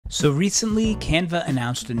So recently, Canva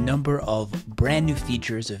announced a number of brand new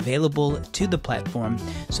features available to the platform.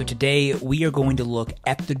 So today we are going to look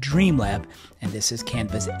at the Dream Lab, and this is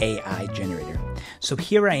Canva's AI generator. So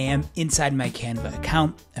here I am inside my Canva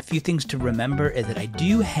account. A few things to remember is that I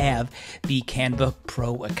do have the Canva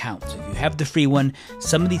Pro account. So if you have the free one,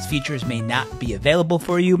 some of these features may not be available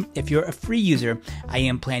for you. If you're a free user, I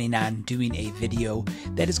am planning on doing a video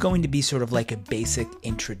that is going to be sort of like a basic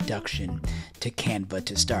introduction to Canva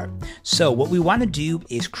to start. So what we want to do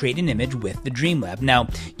is create an image with the Dream Lab. Now,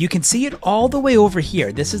 you can see it all the way over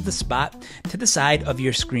here. This is the spot to the side of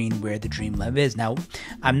your screen where the Dream Lab is. Now,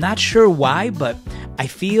 I'm not sure why, but I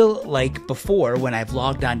feel like before when I've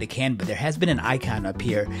logged on to Canva, there has been an icon up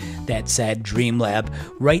here that said Dream Lab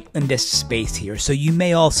right in this space here. So you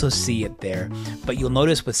may also see it there, but you'll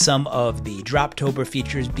notice with some of the Droptober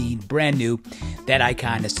features being brand new, that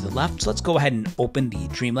icon is to the left. So let's go ahead and open the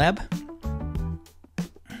Dream Lab.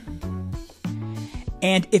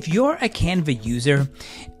 And if you're a Canva user,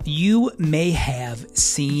 you may have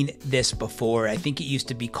seen this before. I think it used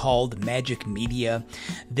to be called Magic Media.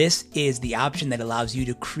 This is the option that allows you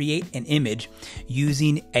to create an image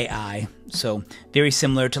using AI. So very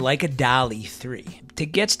similar to like a Dall-E 3. To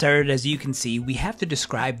get started, as you can see, we have to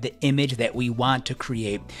describe the image that we want to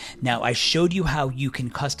create. Now, I showed you how you can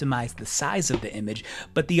customize the size of the image,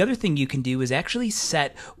 but the other thing you can do is actually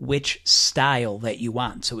set which style that you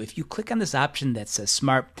want. So if you click on this option that says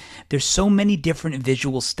Smart, there's so many different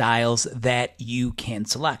visual styles that you can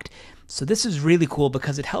select. So this is really cool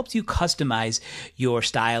because it helps you customize your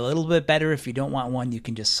style a little bit better. If you don't want one, you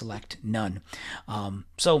can just select none.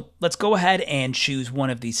 So let's go ahead and choose one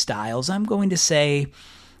of these styles. I'm going to say,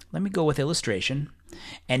 let me go with illustration.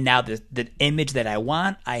 And now the image that I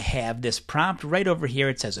want, I have this prompt right over here.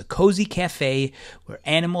 It says a cozy cafe where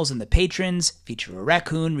animals and the patrons feature a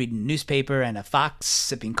raccoon reading a newspaper and a fox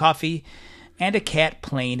sipping coffee and a cat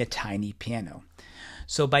playing a tiny piano.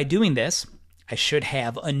 So by doing this, I should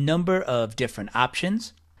have a number of different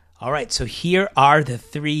options. All right, so here are the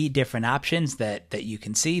three different options that you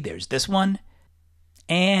can see. There's this one,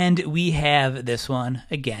 and we have this one.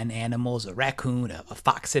 Again, animals, a raccoon, a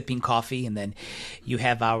fox sipping coffee, and then you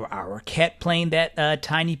have our cat playing that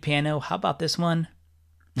tiny piano. How about this one?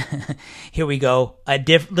 Here we go, a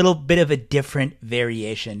little bit of a different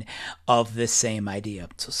variation of the same idea.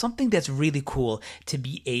 So something that's really cool to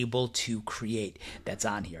be able to create that's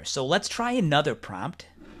on here. So let's try another prompt.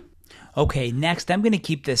 Okay, next I'm going to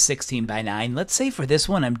keep this 16 by 9. Let's say for this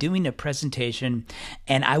one I'm doing a presentation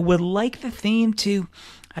and I would like the theme to,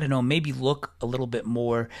 I don't know, maybe look a little bit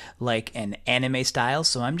more like an anime style.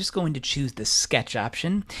 So I'm just going to choose the sketch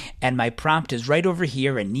option, and my prompt is right over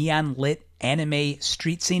here, a neon lit anime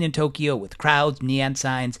street scene in Tokyo with crowds, neon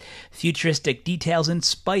signs, futuristic details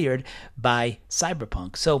inspired by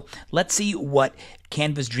cyberpunk. So let's see what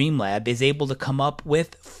Canva's Dream Lab is able to come up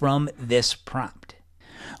with from this prompt.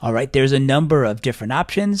 All right, there's a number of different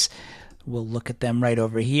options. We'll look at them right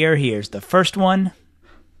over here. Here's the first one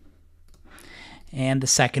and the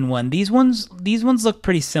second one. These ones look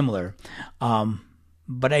pretty similar.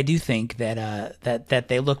 But I do think that that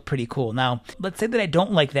they look pretty cool. Now, let's say that I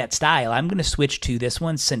don't like that style. I'm going to switch to this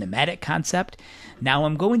one, cinematic concept. Now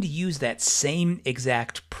I'm going to use that same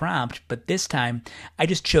exact prompt, but this time I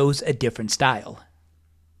just chose a different style.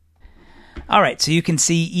 All right, so you can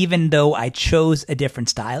see even though I chose a different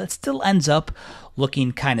style, it still ends up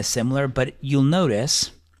looking kind of similar, but you'll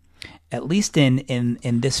notice, at least in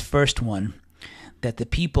this first one, that the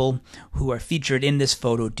people who are featured in this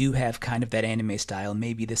photo do have kind of that anime style.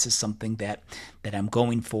 Maybe this is something that I'm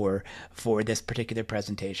going for this particular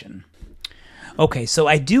presentation. Okay, so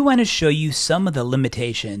I do want to show you some of the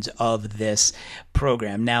limitations of this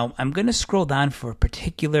program. Now, I'm going to scroll down for a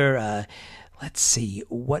particular, let's see,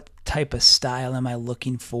 what type of style am I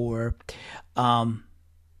looking for? Well,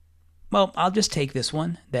 I'll just take this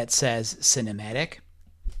one that says cinematic.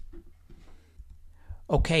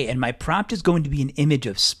 Okay, and my prompt is going to be an image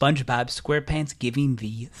of SpongeBob SquarePants giving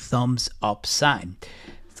the thumbs up sign.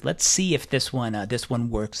 So let's see if this one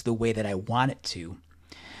works the way that I want it to.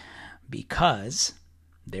 Because,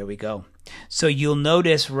 there we go. So you'll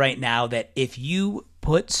notice right now that if you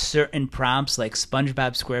put certain prompts like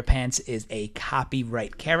SpongeBob SquarePants is a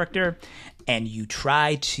copyright character and you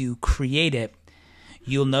try to create it,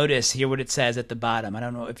 you'll notice here what it says at the bottom. I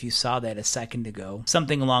don't know if you saw that a second ago.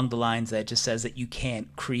 Something along the lines that just says that you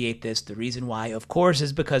can't create this. The reason why, of course,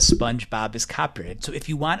 is because SpongeBob is copyrighted. So if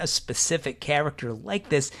you want a specific character like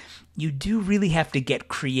this, you do really have to get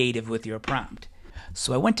creative with your prompt.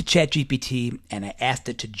 So I went to ChatGPT and I asked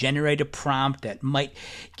it to generate a prompt that might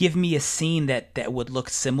give me a scene that would look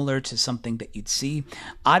similar to something that you'd see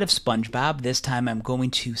out of SpongeBob. This time I'm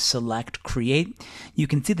going to select Create. You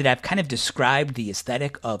can see that I've kind of described the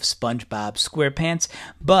aesthetic of SpongeBob SquarePants,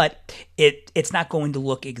 but it's not going to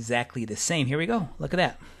look exactly the same. Here we go. Look at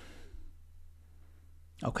that.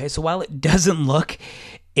 Okay, so while it doesn't look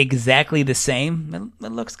exactly the same,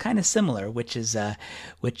 it looks kind of similar, which is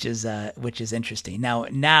interesting.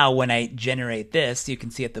 Now when I generate this, you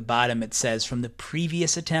can see at the bottom it says from the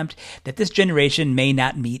previous attempt that this generation may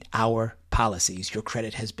not meet our policies. Your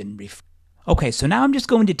credit has been refunded. Okay, so now I'm just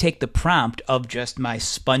going to take the prompt of just my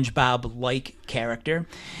SpongeBob-like character,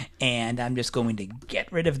 and I'm just going to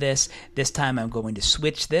get rid of this. This time I'm going to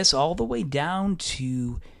switch this all the way down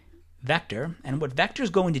to vector, and what vector is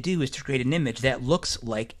going to do is to create an image that looks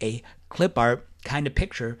like a clip art kind of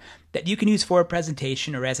picture that you can use for a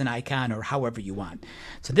presentation or as an icon or however you want.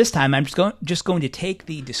 So this time I'm just going to take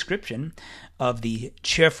the description of the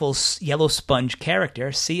cheerful yellow sponge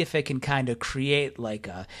character, see if it can kind of create like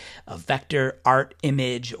a vector art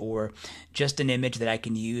image or just an image that I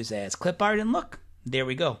can use as clip art, and look, there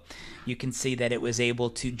we go. You can see that it was able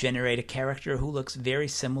to generate a character who looks very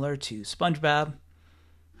similar to SpongeBob.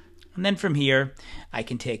 And then from here, I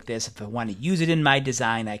can take this. If I want to use it in my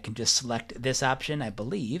design, I can just select this option, I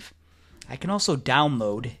believe. I can also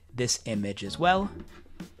download this image as well.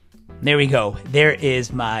 There we go. There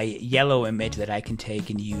is my yellow image that I can take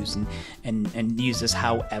and use and use this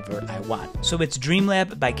however I want. So it's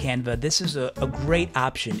Dreamlab by Canva. This is a great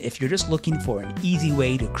option if you're just looking for an easy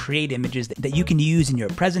way to create images that you can use in your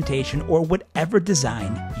presentation or whatever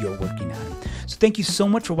design you're working on. So thank you so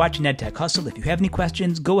much for watching EdTech Hustle. If you have any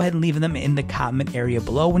questions, go ahead and leave them in the comment area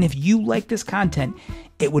below. And if you like this content,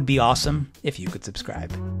 it would be awesome if you could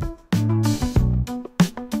subscribe.